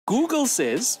Google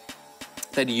says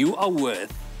that you are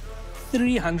worth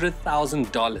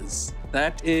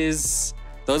 $300,000.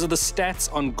 Those are the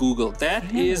stats on Google.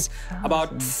 That is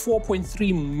about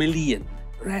 4.3 million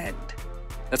rand.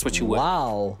 That's what you worth.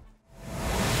 Wow.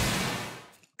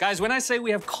 Guys, when I say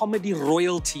we have comedy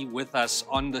royalty with us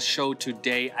on the show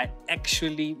today, I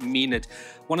actually mean it.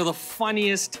 One of the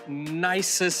funniest,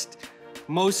 nicest,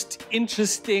 most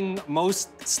interesting, most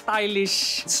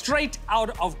stylish, straight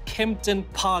out of Kempton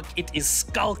Park, it is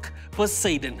Schalk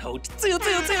Bezuidenhout.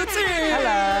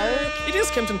 Hello. It is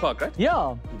Kempton Park, right?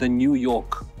 Yeah. The New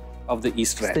York of the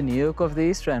East Rand. It's the New York of the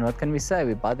East Rand. What can we say?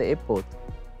 We're by the airport.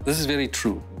 This is very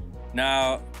true.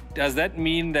 Now, does that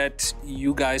mean that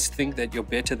you guys think that you're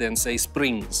better than, say,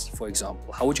 Springs, for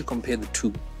example? How would you compare the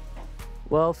two?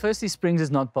 Well, firstly, Springs is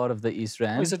not part of the East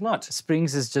Rand. Oh, is it not?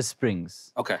 Springs is just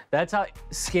Springs. Okay. That's how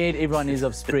scared everyone is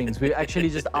of Springs. We actually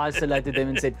just isolated them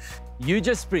and said, you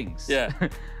just Springs. Yeah.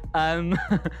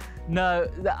 No,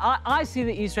 I see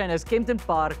the East Rand as Kempton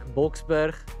Park,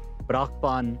 Boksburg,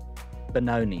 Brakpan,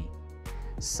 Benoni.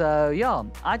 So, yeah,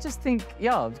 I just think,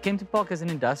 yeah, Kempton Park is an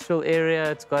industrial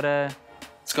area. It's got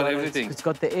everything. It's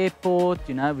got the airport,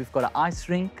 you know, we've got an ice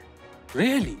rink.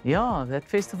 Really? Yeah, that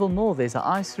Festival Mall, there's an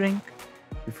ice rink.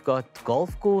 We've got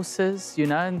golf courses, you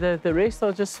know, and the rest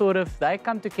are just sort of, they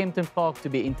come to Kempton Park to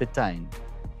be entertained,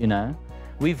 you know.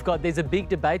 There's a big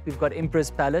debate, we've got Empress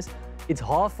Palace. It's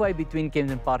halfway between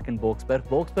Kempton Park and Boksburg.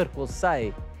 Boksburg will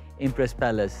say Empress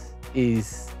Palace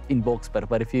is in Boksburg,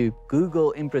 but if you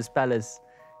Google Empress Palace,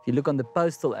 if you look on the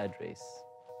postal address,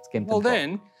 it's Kempton Park. Well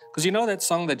then, because you know that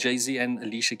song that Jay-Z and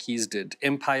Alicia Keys did,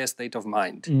 Empire State of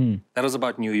Mind? That was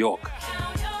about New York.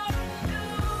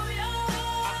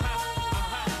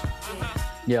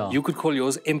 Yeah. You could call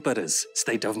yours Emperor's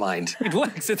State of Mind. It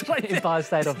works, it's right there. Empire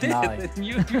State of Mind.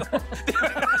 New York.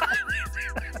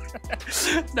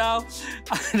 Now,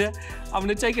 I'm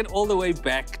gonna take it all the way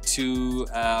back to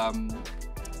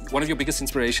one of your biggest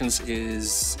inspirations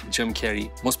is Jim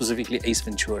Carrey, more specifically Ace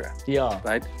Ventura. Yeah.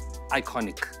 Right?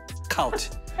 Iconic,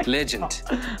 cult, legend.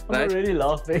 I'm right? already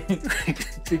laughing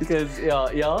because,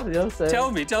 so.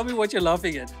 Tell me what you're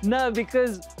laughing at. No,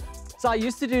 because, so I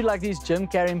used to do like these Jim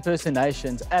Carrey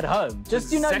impersonations at home.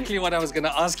 Just, exactly what I was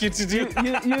gonna ask you to do.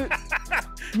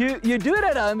 You do it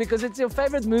at home because it's your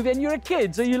favorite movie and you're a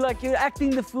kid. So you're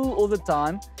acting the fool all the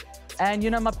time. And, you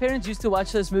know, my parents used to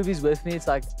watch those movies with me. It's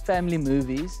like family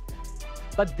movies.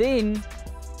 But then,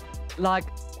 like,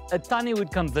 a Tannie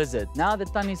would come visit. Now the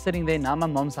Tannie's sitting there. Now my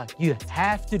mom's like, you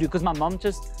have to do. Because my mom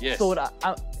just thought,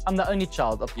 I'm the only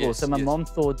child, of course. So my mom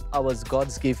thought I was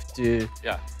God's gift to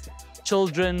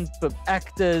children,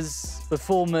 actors,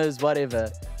 performers,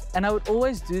 whatever. And I would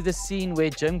always do the scene where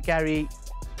Jim Carrey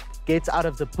gets out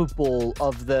of the poop ball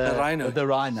of the rhino.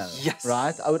 Yes.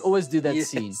 Right? I would always do that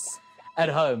scene at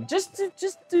home, just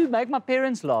to make my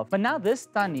parents laugh. But now this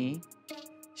Tannie,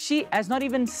 she has not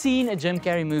even seen a Jim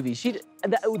Carrey movie.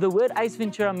 The word Ace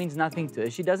Ventura means nothing to her.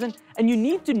 She doesn't, and you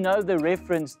need to know the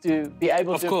reference to be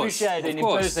able to appreciate an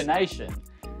impersonation,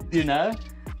 you know?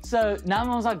 So now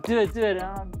Mom's like, do it.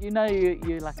 And you know,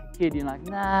 you're like a kid, you're like,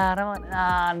 nah, I don't want,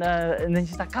 no. And then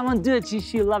she's like, come on, do it.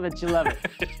 She'll love it,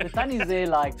 The Tannie's there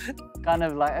like, kind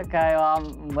of like, okay, well,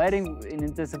 I'm waiting in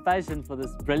anticipation for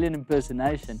this brilliant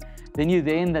impersonation. Then you're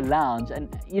there in the lounge and,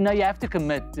 you know, you have to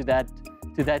commit to that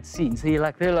scene. So you're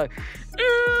like, they're like,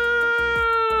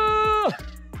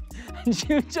 and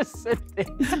she would just sit there.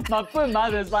 My poor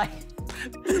mother's like,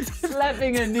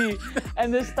 slapping her knee.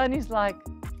 And this Tannie's like,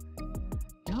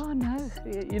 oh, no,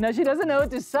 you know, she doesn't know what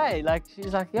to say. Like,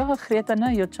 she's like, yeah, Greta, no,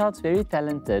 your child's very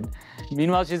talented.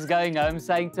 Meanwhile, she's going home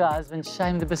saying to her husband,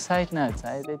 shame the Bezuidenhouts,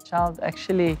 eh? Their child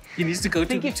actually... He needs to go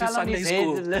to Sunday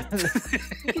school. I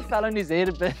think he fell on his head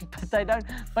a bit, but they don't.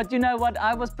 But you know what?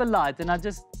 I was polite and I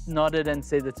just nodded and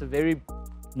said, it's a very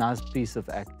nice piece of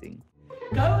acting.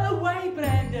 Go away,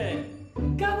 Brandon.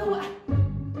 Go away.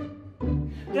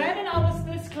 Brandon, I was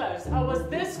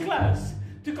this close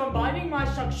to combining my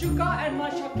shakshuka and my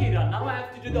Shakira. Now I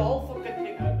have to do the whole fucking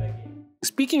thing over again.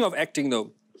 Speaking of acting,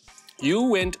 though, you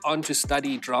went on to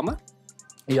study drama.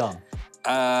 Yeah.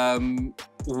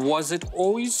 Was it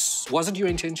your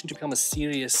intention to become a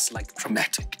serious, like,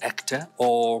 dramatic actor,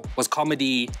 or was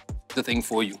comedy the thing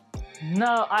for you?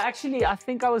 No, I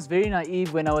think I was very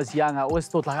naive when I was young. I always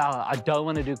thought, like, oh, I don't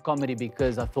want to do comedy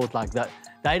because I thought, like, that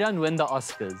they don't win the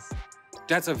Oscars.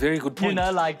 That's a very good point. You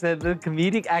know, like the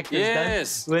comedic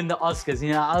actors don't win the Oscars.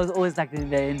 You know, I was always like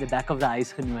in the back of the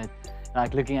ice genoot,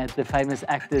 like looking at the famous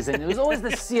actors, and it was always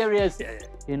the serious,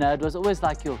 you know, it was always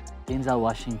like your Denzel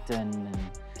Washington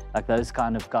like those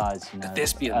kind of guys, you know. The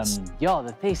thespians. Yeah,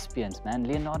 the thespians, man.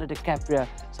 Leonardo DiCaprio.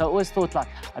 So I always thought, like,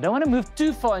 I don't want to move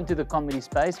too far into the comedy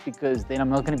space because then I'm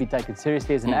not going to be taken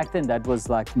seriously as an actor, and that was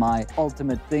like my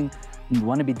ultimate thing. I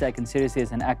want to be taken seriously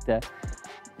as an actor.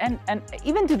 And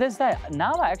even to this day,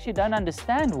 now I actually don't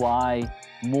understand why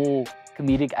more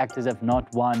comedic actors have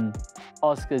not won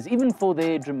Oscars, even for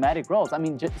their dramatic roles. I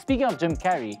mean, speaking of Jim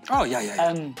Carrey. Oh,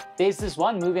 yeah. There's this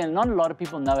one movie, and not a lot of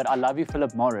people know it, I Love You,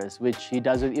 Philip Morris, which he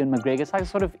does with Ian McGregor. It's like a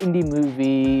sort of indie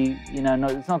movie, you know,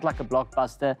 it's not like a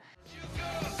blockbuster.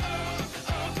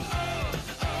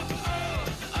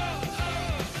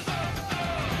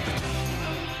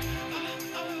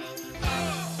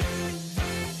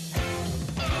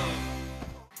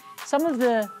 Some of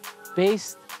the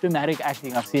best dramatic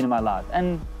acting I've seen in my life.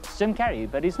 And it's Jim Carrey,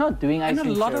 but he's not doing Ace Ventura.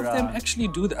 And a lot of them actually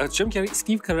do that. Jim Carrey,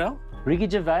 Steve Carell. Ricky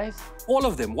Gervais. All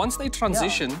of them. Once they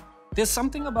transition, there's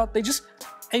something about they're just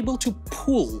able to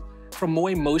pull from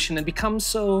more emotion and become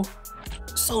so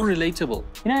relatable.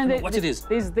 You know, what it is.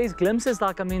 There's glimpses,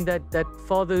 like, I mean, that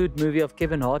fatherhood movie of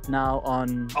Kevin Hart now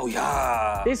on... Oh,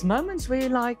 yeah. There's moments where you're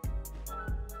like,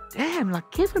 damn, like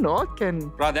Kevin Hart can...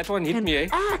 Bro, that one hit me, eh?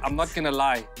 I'm not gonna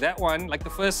lie. That one, like the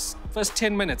first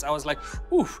 10 minutes, I was like,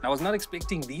 oof, I was not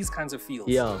expecting these kinds of feels.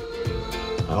 Yeah.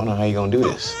 I don't know how you're gonna do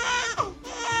this.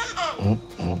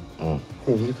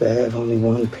 If you could have only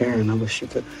one parent, I wish you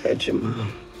could have had your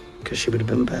mom, because she would have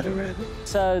been better at it.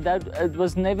 So it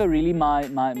was never really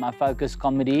my focus,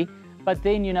 comedy. But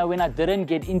then, you know, when I didn't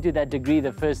get into that degree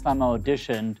the first time I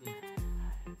auditioned,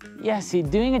 yeah, see,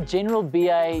 doing a general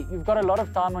BA, you've got a lot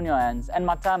of time on your hands, and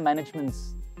my time management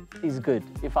is good.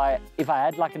 If I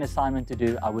had like an assignment to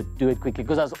do, I would do it quickly,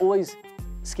 because I was always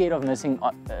scared of missing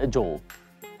a jaw.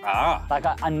 Like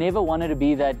I never wanted to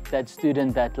be that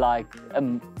student that like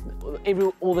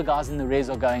all the guys in the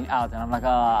res are going out, and I'm like,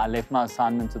 I left my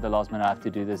assignment to the last minute. I have to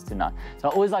do this tonight. So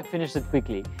I always like finished it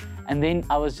quickly, and then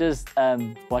I was just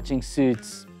watching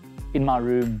Suits in my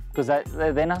room, because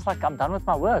then I was like, I'm done with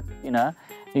my work, you know.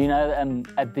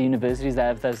 At the universities they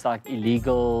have those like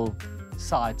illegal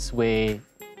sites where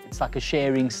it's like a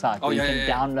sharing site where you can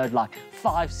download like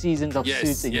 5 seasons of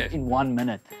Suits in 1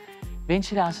 minute.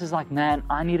 Eventually I was just like, man,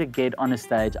 I need to get on a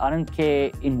stage. I don't care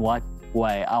in what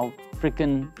way. I'll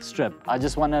freaking strip. I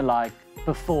just want to like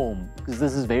perform, because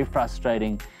this is very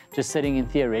frustrating. Just sitting in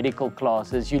theoretical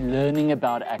classes, you're learning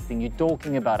about acting, you're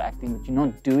talking about acting, but you're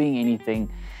not doing anything.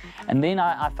 And then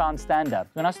I found stand-up.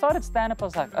 When I started stand-up, I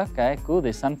was like, okay, cool,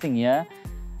 there's something here.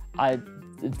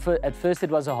 At first it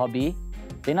was a hobby.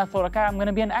 Then I thought, okay, I'm going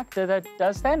to be an actor that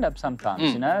does stand-up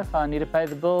sometimes, you know? If I need to pay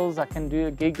the bills, I can do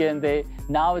a gig here and there.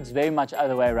 Now it's very much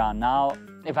other way around. Now,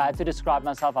 if I had to describe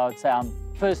myself, I would say I'm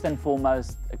first and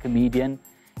foremost a comedian,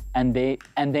 and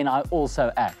then I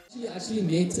also act. I actually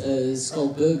met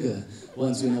Schalk Burger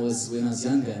once when I was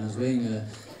younger, and I was wearing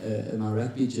my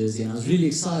rugby jersey, and I was really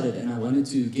excited, and I wanted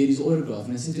to get his autograph.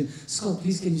 And I said to him, Schalk,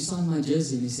 please, can you sign my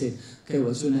jersey? And he said, okay,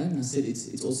 what's your name? And I said,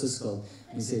 it's also Schalk.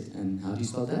 And he said, and how do you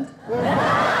spell that?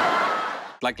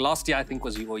 Like last year, I think,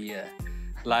 was your year.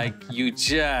 Like you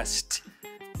just...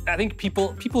 I think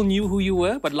people knew who you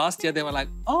were, but last year they were like,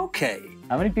 okay.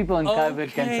 How many people in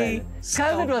COVID can say that?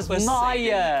 COVID was my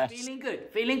year. Feeling good,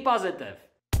 feeling positive.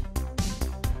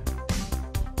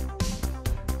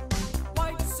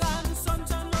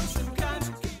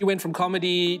 You went from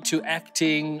comedy to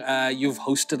acting. You've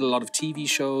hosted a lot of TV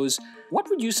shows. What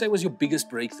would you say was your biggest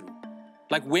breakthrough?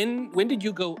 Like when did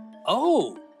you go,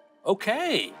 oh,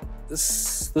 okay,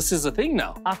 this is a thing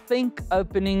now? I think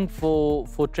opening for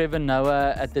Trevor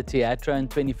Noah at the Teatro in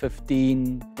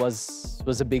 2015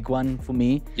 was a big one for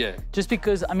me. Yeah. Just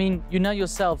because, I mean, you know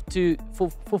yourself,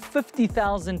 for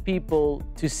 50,000 people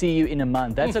to see you in a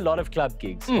month, that's a lot of club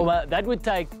gigs. Well, that would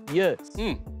take years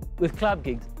with club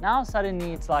gigs. Now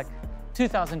suddenly it's like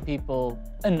 2,000 people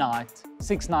a night,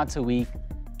 6 nights a week.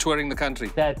 Touring the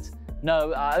country?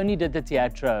 No, I only did the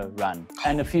Teatro run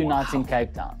and a few nights in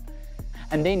Cape Town.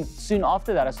 And then soon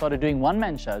after that, I started doing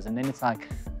one-man shows. And then it's like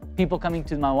people coming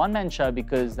to my one-man show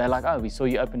because they're like, oh, we saw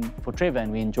you open for Trevor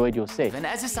and we enjoyed your set. And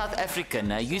as a South African,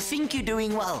 you think you're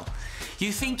doing well.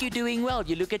 You think you're doing well.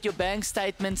 You look at your bank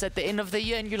statements at the end of the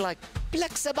year and you're like,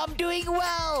 Bliksem, I'm doing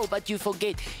well. But you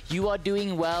forget, you are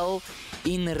doing well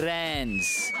in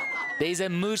rands. There's a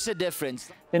moose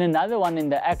difference. Then another one in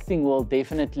the acting world,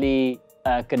 definitely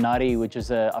Canary, which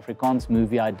is an Afrikaans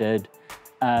movie I did.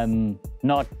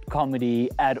 Not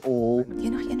comedy at all. Jy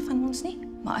nog een van ons nie,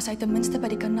 maar as hy ten minste by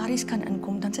die Canaries kan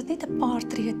inkom, dan sit net 'n paar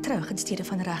tree terug in steede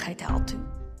van reguit hel toe.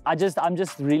 I'm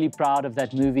just really proud of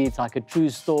that movie. It's like a true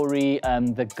story.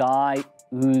 The guy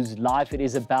whose life it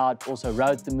is about, also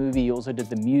wrote the movie, he also did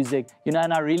the music, you know,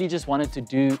 and I really just wanted to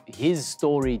do his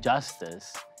story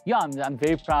justice. Yeah, I'm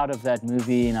very proud of that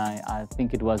movie, and I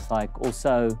think it was like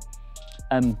also,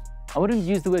 I wouldn't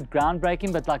use the word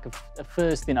groundbreaking, but like a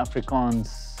first in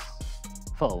Afrikaans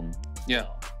film. Yeah.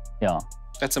 Yeah.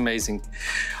 That's amazing.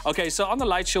 Okay, so on the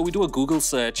Lite Show, we do a Google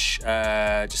search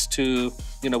just to,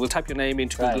 you know, we'll type your name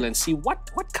into Google and see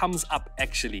what comes up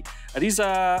actually. These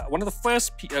are one of the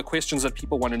first questions that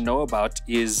people want to know about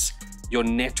is your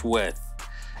net worth.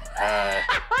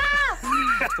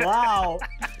 Wow,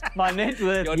 my net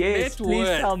worth. Your yes, net please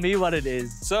worth. tell me what it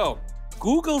is. So,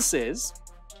 Google says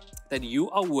that you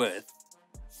are worth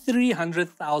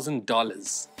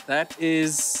 $300,000. That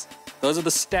is, those are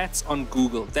the stats on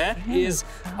Google. That is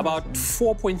about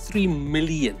 4.3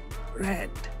 million rand.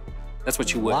 That's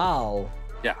what you're worth. Wow.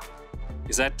 Yeah.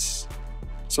 Is that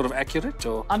sort of accurate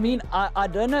or? I mean, I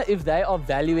don't know if they are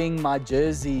valuing my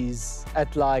jerseys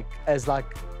at as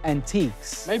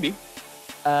antiques. Maybe.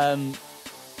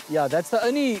 Yeah, that's the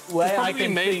only way It's I probably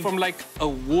can made think. from like a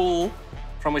wool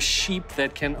from a sheep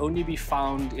that can only be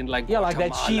found in like Yeah, like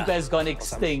that Guatemala sheep has gone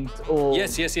extinct. Or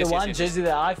Yes. the one jersey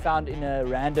that I found in a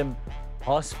random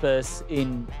hospice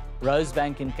in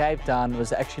Rosebank in Cape Town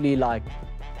was actually like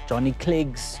Johnny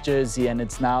Clegg's jersey, and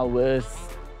it's now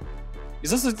worth Is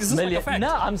this like a fact?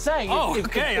 No, I'm saying. Oh,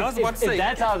 okay. I was about to say. If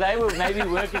that's how they were maybe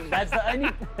working, that's the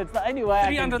only way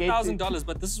I can get to. $300,000,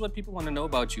 but this is what people want to know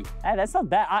about you. Hey, that's not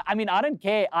bad. I mean, I don't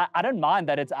care. I don't mind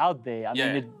that it's out there. I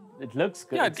mean, it looks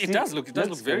good. Yeah, it does look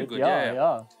very good.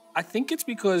 Yeah. I think it's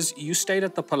because you stayed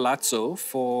at the Palazzo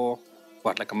for,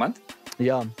 what, like a month?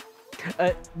 Yeah.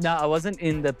 No, I wasn't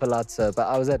in the Palazzo, but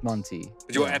I was at Monty.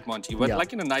 But you were at Monty, but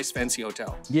like in a nice fancy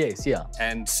hotel. Yes, yeah.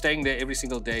 And staying there every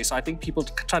single day. So I think people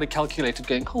try to calculate it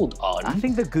going, hold on. I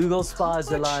think the Google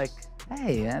spies are like,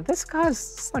 hey, this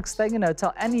guy's like staying in a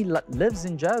hotel and he lives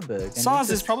in Joburg.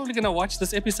 SARS is probably going to watch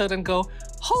this episode and go,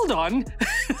 hold on.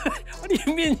 What do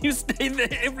you mean you stay there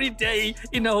every day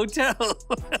in a hotel?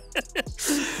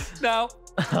 Now,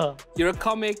 you're a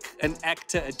comic, an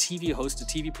actor, a TV host, a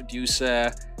TV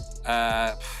producer.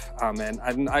 Oh man,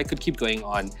 I could keep going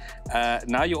on.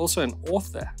 Now you're also an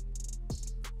author.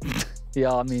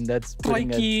 Yeah, I mean, that's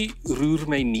putting it... roer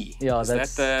my nie. Yeah,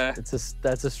 that's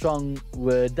a strong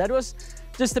word. That was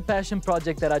just a passion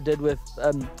project that I did with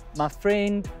my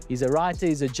friend. He's a writer,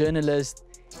 he's a journalist,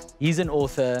 he's an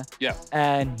author. Yeah.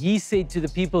 And he said to the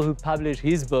people who publish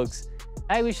his books,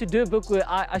 hey, we should do a book with,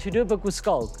 I should do a book with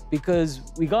Schalk because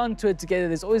we go into it together.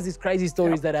 There's always these crazy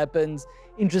stories that happens,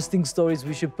 interesting stories.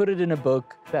 We should put it in a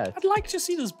book. I'd like to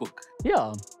see this book.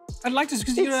 Yeah. I'd like to,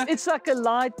 because it's like a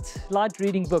light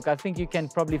reading book. I think you can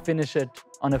probably finish it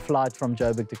on a flight from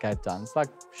Joburg to Cape Town. It's like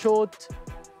short,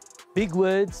 big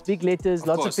words, big letters,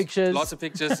 lots of pictures. Lots of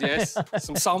pictures, yes.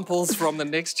 Some samples from the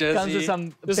next jersey. Comes with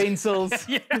some pencils.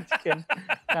 You can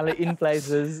color in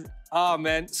places. Oh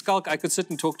man, Schalk, I could sit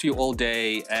and talk to you all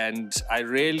day, and I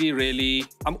really,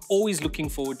 I'm always looking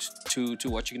forward to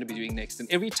what you're going to be doing next. And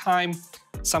every time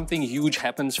something huge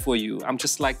happens for you, I'm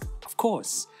just like, of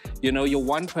course. You know, you're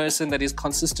one person that is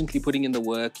consistently putting in the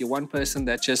work. You're one person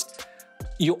that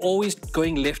you're always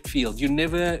going left field. You're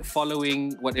never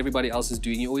following what everybody else is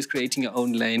doing. You're always creating your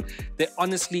own lane. There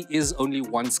honestly is only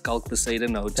one Schalk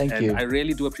Bezuidenhout. Thank you. I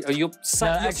really do appreciate.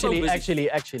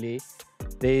 Actually,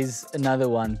 there's another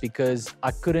one because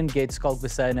I couldn't get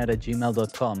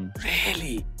schalkbezuidenhout@gmail.com.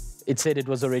 Really? It said it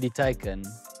was already taken.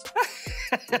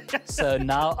 So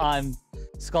now I'm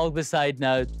Schalk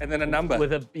Bezuidenhout. And then a number.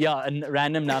 With a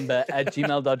random number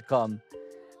 @gmail.com.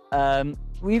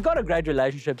 We've got a great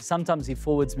relationship. Sometimes he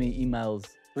forwards me emails.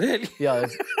 Really? Yeah,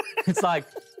 it's like,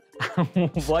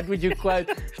 what would you quote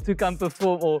to come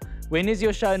perform? Or when is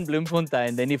your show in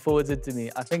Bloemfontein? Then he forwards it to me.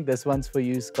 I think this one's for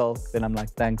you, Schalk. Then I'm like,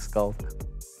 thanks, Schalk.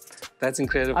 That's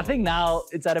incredible. I think now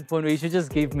it's at a point where you should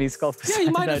just give me Schalk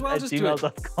you might as well just do it.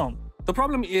 @gmail.com. The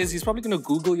problem is he's probably going to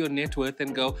Google your net worth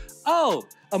and go, oh,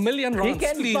 R1 million, he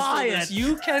can please. Buy it.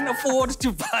 You can afford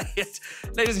to buy it.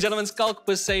 Ladies and gentlemen, Schalk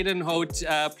Bezuidenhout,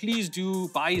 please do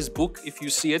buy his book if you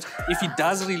see it. If he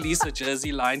does release a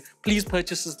jersey line, please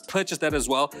purchase that as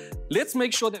well. Let's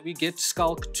make sure that we get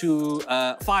Schalk to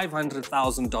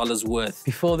 $500,000 worth.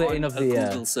 Before the end of the year.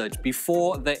 Google search,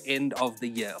 before the end of the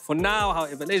year. For now,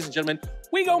 however, ladies and gentlemen,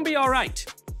 we're going to be all right.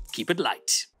 Keep it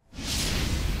light.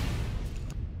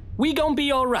 We gonna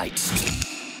be all right.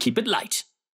 Keep it light.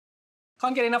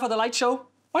 Can't get enough of the Lite Show?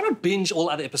 Why not binge all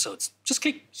other episodes? Just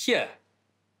click here.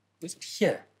 Where's it?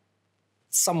 Here.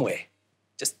 Somewhere.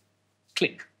 Just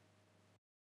click.